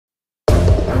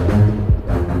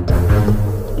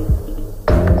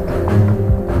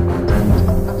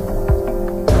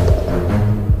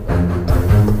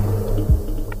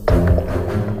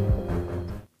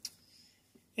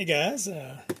Hey guys,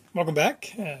 welcome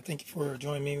back. Thank you for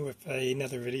joining me with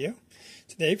another video.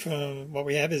 Today from what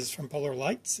we have is from Polar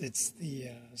Lights. It's the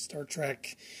Star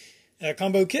Trek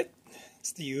combo kit.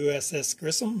 It's the USS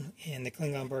Grissom and the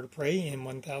Klingon Bird of Prey in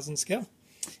 1000 scale.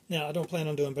 Now I don't plan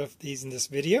on doing both of these in this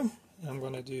video. I'm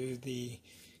going to do the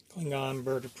Klingon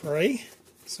Bird of Prey.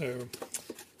 So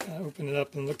open it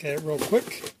up and look at it real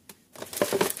quick.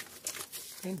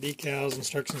 Decals,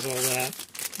 instructions, all that.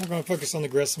 I'm going to focus on the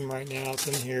Grissom right now. It's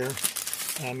in here.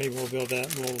 Maybe we'll build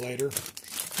that a little later.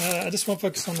 I just want to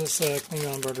focus on this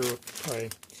Klingon Bird of Prey.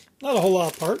 Not a whole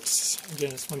lot of parts.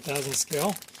 Again, it's 1000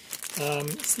 scale.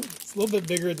 It's a little bit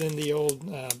bigger than the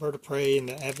old Bird of Prey in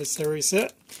the Adversary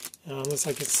set. Looks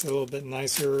like it's a little bit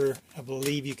nicer. I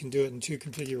believe you can do it in two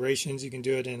configurations. You can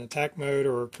do it in attack mode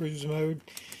or cruise mode.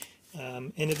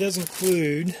 And it does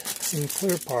include some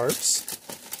clear parts.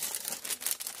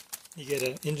 You get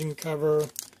an engine cover,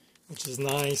 which is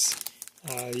nice.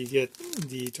 You get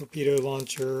the torpedo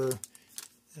launcher.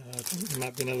 I think there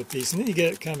might be another piece. And then you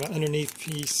get kind of an underneath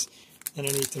piece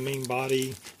underneath the main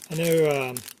body. I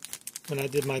know when I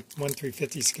did my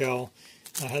 1/350 scale,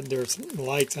 I had there's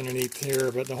lights underneath here,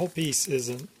 but the whole piece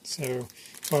isn't. So,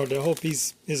 or the whole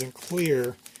piece isn't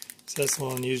clear. So that's a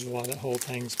little unusual why that whole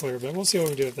thing's clear. But we'll see what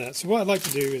we can do with that. So what I'd like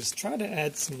to do is try to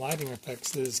add some lighting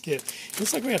effects to this kit.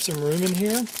 Looks like we have some room in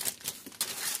here.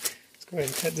 Let's go ahead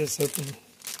and cut this open.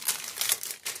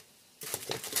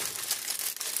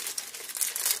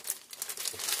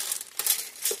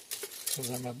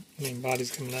 So my main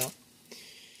body's coming out.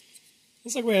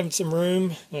 Looks like we have some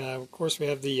room. Of course, we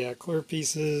have the clear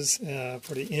pieces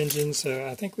for the engine. So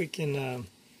I think we can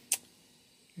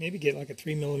maybe get like a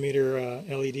 3mm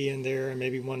LED in there and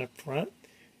maybe one up front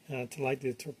to light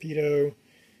the torpedo.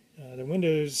 The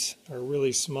windows are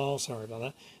really small. Sorry about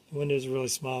that. The windows are really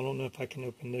small. I don't know if I can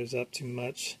open those up too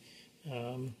much.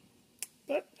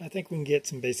 But I think we can get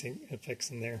some basic effects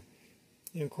in there.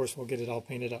 And of course, we'll get it all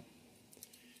painted up.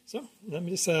 So let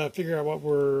me just figure out what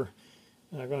we're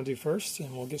going to do first,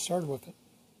 and we'll get started with it.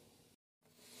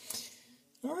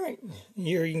 Alright,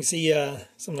 here you can see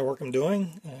some of the work I'm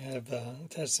doing. I have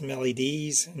attached some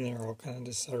LEDs, and they're all kind of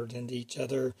just soldered into each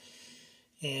other.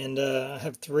 And I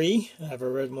have three. I have a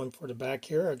red one for the back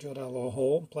here. I drilled out a little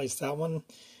hole, placed that one.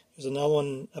 There's another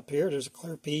one up here. There's a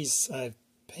clear piece. I've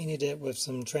painted it with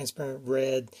some transparent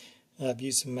red. I've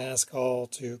used some mask all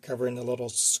to cover in the little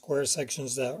square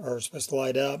sections that are supposed to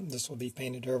light up. This will be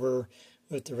painted over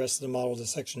with the rest of the model, the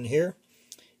section here.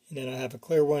 And then I have a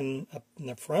clear one up in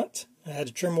the front. I had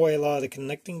to trim away a lot of the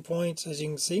connecting points, as you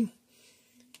can see.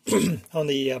 On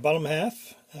the bottom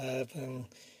half, I've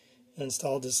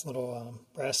installed this little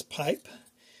brass pipe,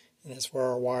 and that's where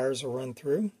our wires will run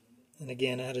through. And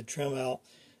again, I had to trim out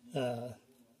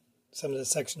some of the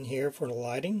section here for the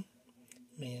lighting.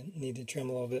 Man, need to trim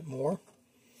a little bit more.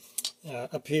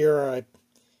 Up here,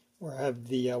 where I have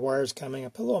the wires coming, I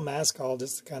put a little mask all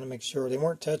just to kind of make sure they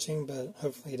weren't touching, but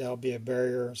hopefully that'll be a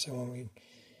barrier so when we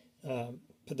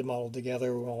put the model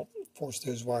together, we won't force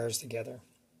those wires together.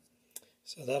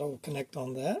 So that'll connect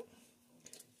on that.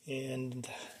 And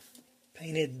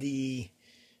painted the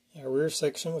rear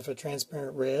section with a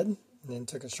transparent red, and then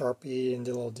took a Sharpie and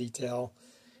did a little detail,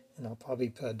 and I'll probably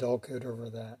put a dull coat over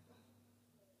that.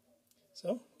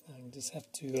 So I just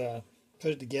have to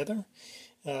put it together.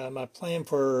 My plan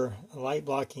for light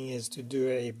blocking is to do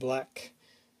a black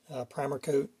primer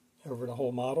coat over the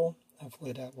whole model.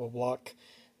 Hopefully that will block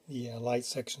the light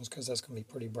sections because that's going to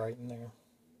be pretty bright in there.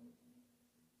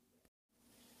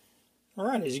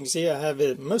 Alright, as you can see, I have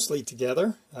it mostly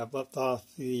together. I've left off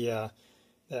the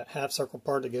that half circle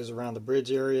part that goes around the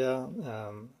bridge area.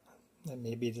 That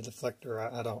may be the deflector.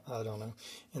 I don't know.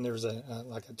 And there's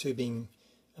like a tubing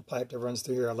pipe that runs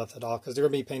through here. I left it off because they're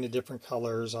going to be painted different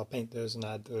colors. I'll paint those and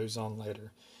add those on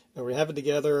later. But we have it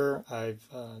together. I've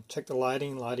checked the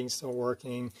lighting. Lighting's still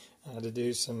working. I had to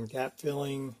do some gap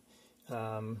filling,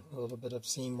 a little bit of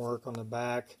seam work on the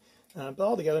back. But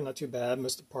all together, not too bad.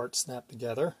 Most of the parts snap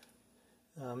together.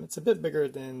 It's a bit bigger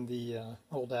than the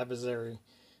old Adversary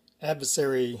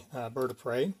Bird of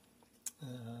Prey.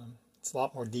 It's a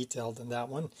lot more detailed than that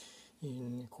one.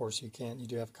 Of course, you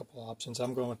do have a couple of options.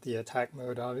 I'm going with the attack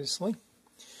mode, obviously.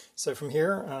 So from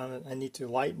here, I need to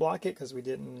light block it because we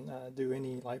didn't do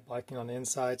any light blocking on the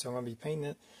inside. So I'm going to be painting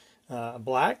it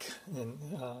black. And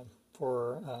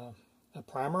for a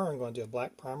primer, I'm going to do a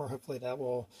black primer. Hopefully that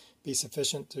will be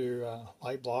sufficient to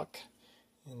light block.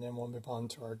 And then we'll move on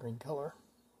to our green color.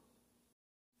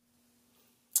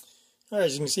 Alright,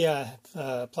 as you can see, I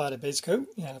applied a base coat.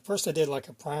 First I did like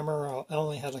a primer. I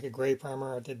only had like a gray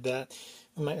primer. I did that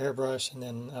with my airbrush, and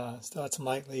then still had some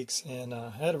light leaks, and I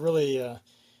had a really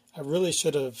I really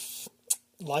should have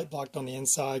light blocked on the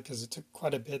inside because it took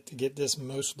quite a bit to get this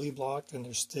mostly blocked, and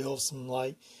there's still some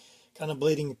light kind of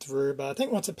bleeding through. But I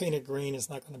think once I paint it green, it's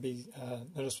not going to be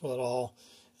noticeable at all.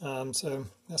 So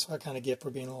that's what I kind of get for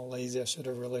being a little lazy. I should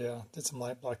have really did some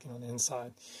light blocking on the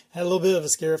inside. I had a little bit of a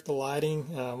scare with the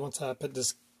lighting. Once I put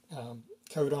this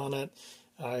coat on it,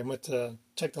 I went to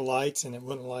check the lights and it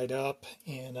wouldn't light up.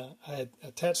 And I had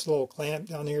attached a little clamp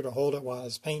down here to hold it while I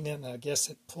was painting it. And I guess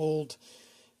it pulled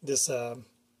this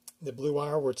the blue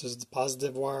wire, which is the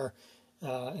positive wire,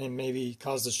 and maybe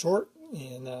caused a short.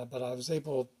 And but I was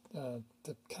able to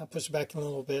kind of push it back in a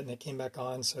little bit, and it came back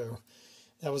on. So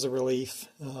that was a relief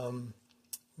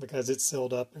because it's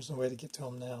sealed up. There's no way to get to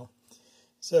them now.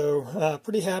 So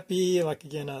pretty happy. Like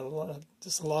again,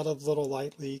 just a lot of little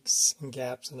light leaks and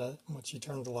gaps in once you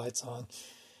turn the lights on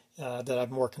that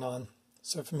I'm working on.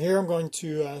 So from here, I'm going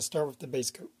to start with the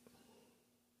base coat.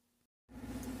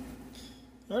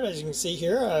 Alright, as you can see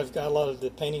here, I've got a lot of the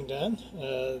painting done.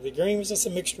 The green was just a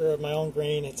mixture of my own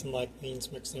green and some light greens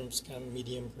mixed in, some kind of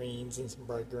medium greens and some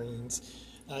bright greens.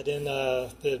 I then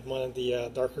did one of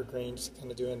the darker greens,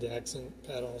 kind of doing the accent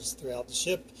petals throughout the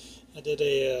ship. I did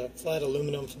a flat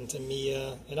aluminum from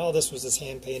Tamiya, and all this was just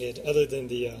hand painted, other than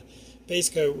the base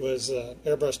coat was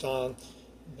airbrushed on,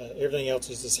 but everything else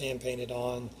was just hand painted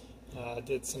on. I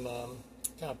did some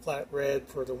kind of flat red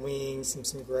for the wings and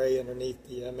some gray underneath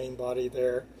the main body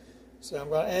there. So I'm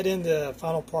going to add in the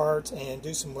final parts and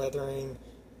do some weathering,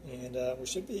 and we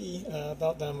should be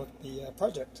about done with the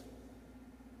project.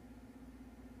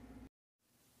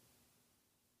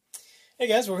 Hey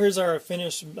guys, well here's our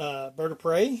finished Bird of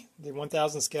Prey, the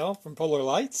 1000 scale from Polar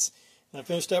Lights. I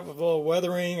finished up with a little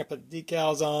weathering. I put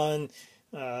decals on,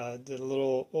 did a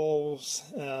little oils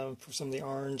for some of the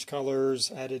orange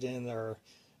colors, added in our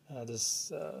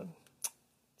this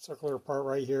circular part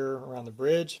right here around the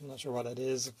bridge. I'm not sure what that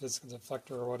is, if it's a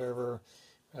deflector or whatever.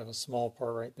 I have a small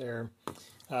part right there.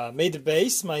 Made the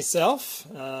base myself.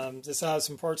 Just had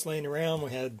some parts laying around. We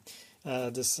had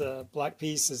this black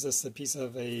piece. Is this a piece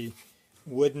of a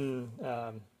wooden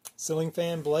ceiling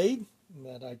fan blade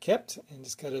that I kept and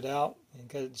just cut it out and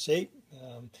cut it in shape.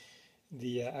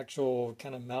 The actual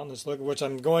kind of mountainous look, which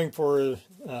I'm going for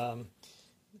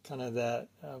kind of that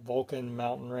Vulcan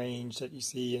mountain range that you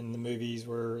see in the movies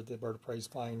where the bird of prey is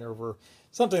flying over,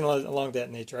 something along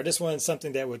that nature. I just wanted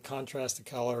something that would contrast the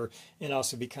color and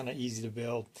also be kind of easy to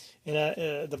build. And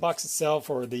the box itself,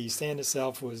 or the stand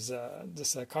itself, was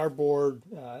just a cardboard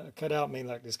cut out, made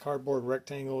like this cardboard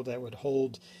rectangle that would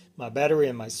hold my battery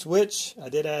and my switch. I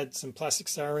did add some plastic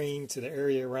styrene to the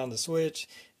area around the switch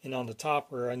and on the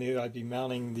top where I knew I'd be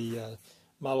mounting the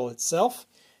model itself.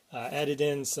 Added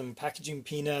in some packaging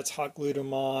peanuts, hot glued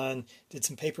them on, did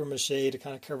some paper mache to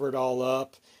kind of cover it all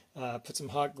up, put some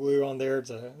hot glue on there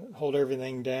to hold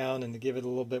everything down and to give it a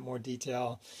little bit more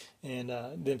detail. And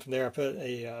then from there I put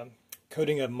a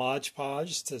coating of Mod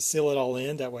Podge to seal it all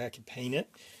in, that way I could paint it.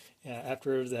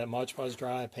 After that Mod Podge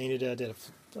dry, I painted it. I did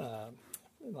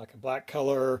like a black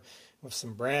color with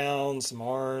some browns, some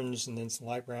orange, and then some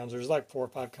light browns. There's like 4 or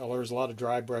 5 colors, a lot of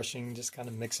dry brushing, just kind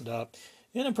of mix it up.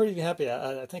 And I'm pretty happy.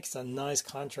 I think it's a nice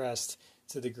contrast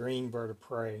to the green Bird of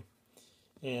Prey.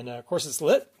 And of course it's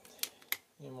lit.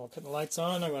 And we'll put the lights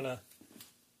on. I'm going to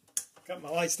cut my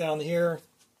lights down here.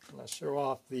 I'm going to show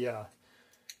off the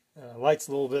lights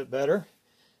a little bit better.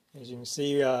 As you can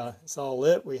see, it's all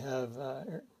lit. We have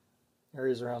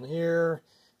areas around here,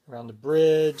 around the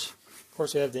bridge. Of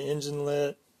course we have the engine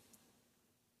lit.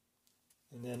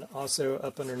 And then also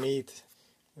up underneath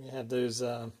we have those,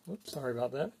 oops, sorry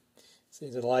about that. See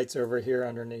the lights over here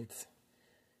underneath.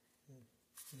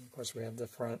 And of course we have the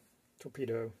front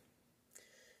torpedo.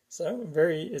 So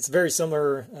it's very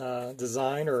similar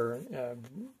design, or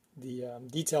the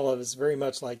detail of it is very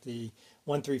much like the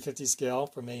 1/350 scale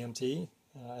from AMT.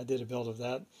 I did a build of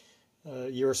that a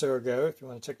year or so ago if you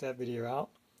want to check that video out.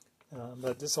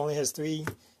 But this only has 3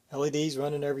 LEDs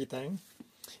running everything.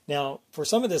 Now for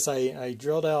some of this I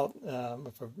drilled out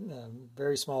with a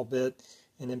very small bit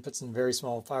and then put some very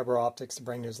small fiber optics to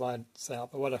bring those lights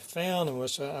out. But what I found, and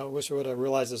I wish I would have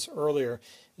realized this earlier,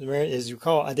 as you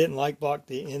recall, I didn't light block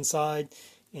the inside,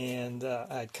 and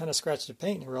I kind of scratched the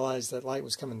paint and realized that light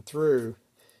was coming through.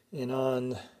 And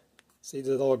on, see the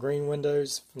little green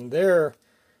windows? From there,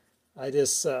 I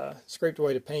just scraped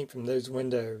away the paint from those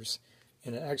windows,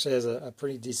 and it actually has a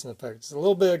pretty decent effect. It's a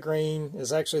little bit of green.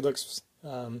 It actually looks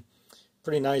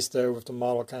pretty nice though, with the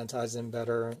model kind of ties in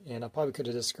better, and I probably could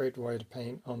have just scraped away the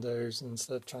paint on those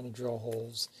instead of trying to drill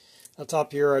holes. Up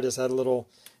top here I just had a little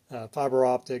fiber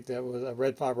optic that was a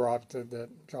red fiber optic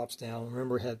that drops down.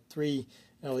 Remember, it had 3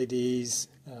 LEDs,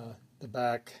 the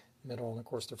back, middle, and of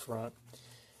course the front.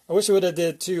 I wish I would have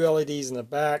did 2 LEDs in the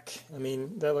back. I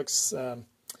mean, that looks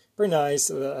pretty nice.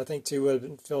 I think 2 would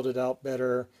have filled it out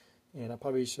better, and I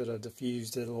probably should have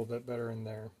diffused it a little bit better in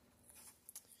there.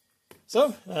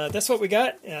 So that's what we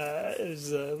got. It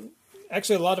was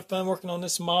actually a lot of fun working on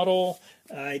this model.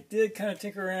 I did kind of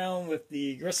tinker around with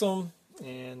the gristle,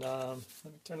 and let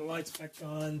me turn the lights back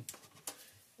on.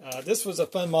 This was a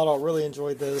fun model. I really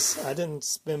enjoyed this. I didn't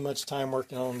spend much time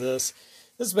working on this.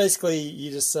 This is basically, you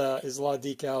just is a lot of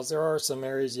decals. There are some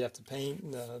areas you have to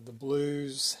paint, the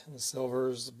blues, the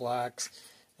silvers, the blacks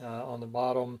on the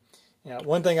bottom.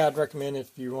 One thing I'd recommend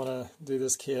if you want to do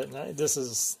this kit, and this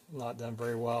is not done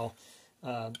very well,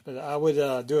 but I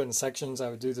would do it in sections.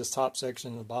 I would do this top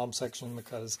section and the bottom section,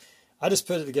 because I just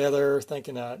put it together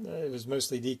thinking that it was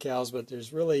mostly decals, but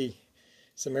there's really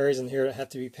some areas in here that have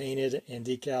to be painted and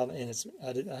decaled, and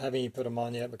I haven't even put them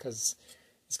on yet because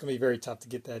it's going to be very tough to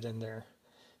get that in there.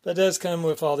 But it does come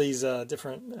with all these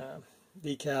different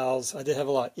decals. I did have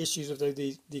a lot of issues with those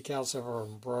decals, several of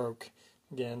them broke.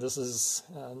 Again, this is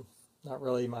not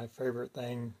really my favorite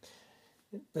thing,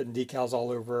 putting decals all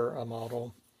over a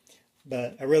model.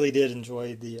 But I really did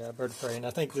enjoy the Bird of Prey, and I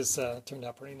think this turned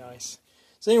out pretty nice.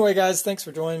 So anyway, guys, thanks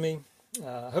for joining me.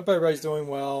 I hope everybody's doing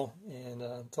well, and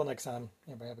until next time,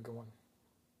 everybody have a good one.